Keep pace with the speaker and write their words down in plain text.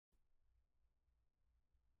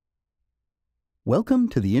Welcome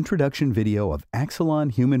to the introduction video of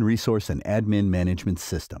Axolon Human Resource and Admin Management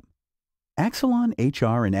System. Axolon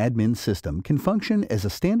HR and Admin System can function as a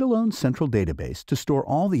standalone central database to store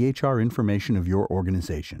all the HR information of your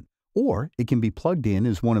organization, or it can be plugged in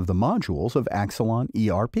as one of the modules of Axolon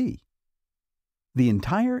ERP. The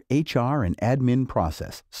entire HR and admin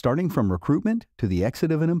process, starting from recruitment to the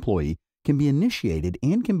exit of an employee, can be initiated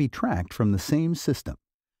and can be tracked from the same system.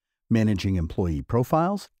 Managing employee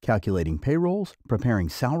profiles, calculating payrolls, preparing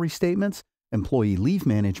salary statements, employee leave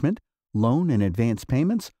management, loan and advance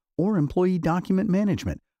payments, or employee document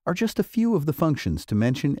management are just a few of the functions to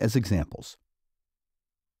mention as examples.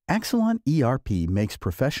 Axolon ERP makes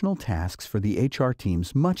professional tasks for the HR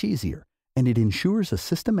teams much easier, and it ensures a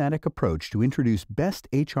systematic approach to introduce best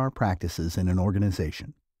HR practices in an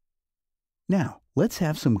organization. Now, let's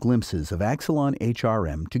have some glimpses of Axolon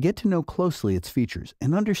HRM to get to know closely its features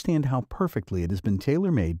and understand how perfectly it has been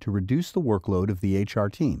tailor-made to reduce the workload of the HR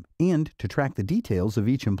team and to track the details of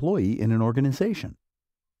each employee in an organization.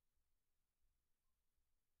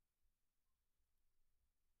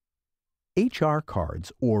 HR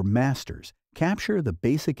cards, or masters, capture the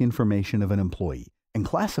basic information of an employee and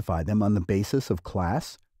classify them on the basis of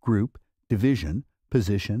class, group, division,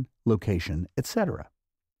 position, location, etc.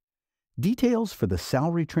 Details for the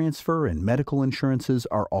salary transfer and medical insurances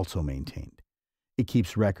are also maintained. It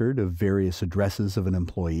keeps record of various addresses of an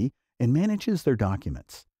employee and manages their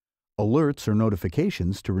documents. Alerts or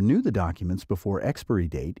notifications to renew the documents before expiry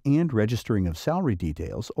date and registering of salary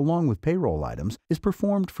details along with payroll items is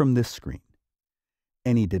performed from this screen.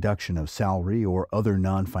 Any deduction of salary or other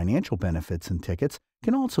non-financial benefits and tickets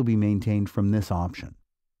can also be maintained from this option.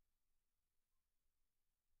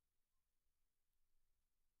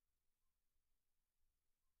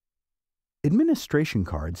 Administration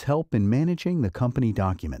cards help in managing the company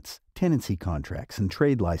documents, tenancy contracts and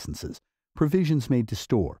trade licenses, provisions made to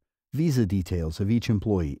store, visa details of each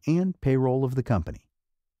employee, and payroll of the company.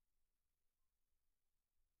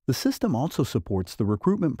 The system also supports the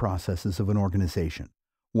recruitment processes of an organization.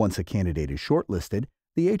 Once a candidate is shortlisted,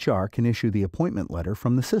 the HR can issue the appointment letter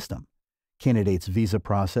from the system. Candidates' visa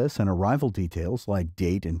process and arrival details like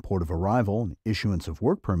date and port of arrival and issuance of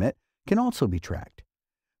work permit can also be tracked.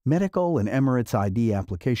 Medical and Emirates ID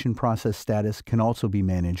application process status can also be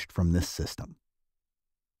managed from this system.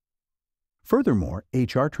 Furthermore,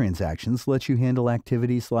 HR transactions let you handle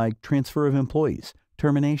activities like transfer of employees,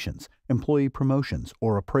 terminations, employee promotions,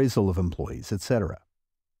 or appraisal of employees, etc.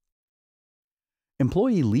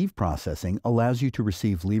 Employee leave processing allows you to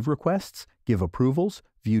receive leave requests, give approvals,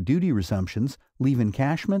 view duty resumptions, leave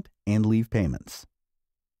encashment, and leave payments.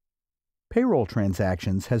 Payroll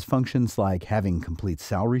transactions has functions like having complete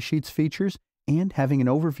salary sheets features and having an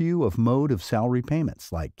overview of mode of salary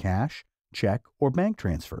payments like cash, check, or bank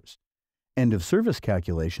transfers. End of service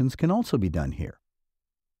calculations can also be done here.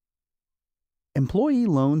 Employee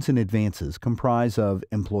loans and advances comprise of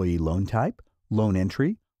employee loan type, loan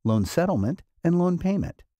entry, loan settlement, and loan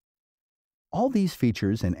payment. All these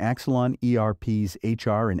features in Axolon ERP's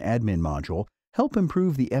HR and Admin module help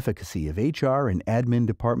improve the efficacy of HR and admin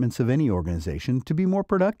departments of any organization to be more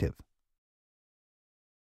productive.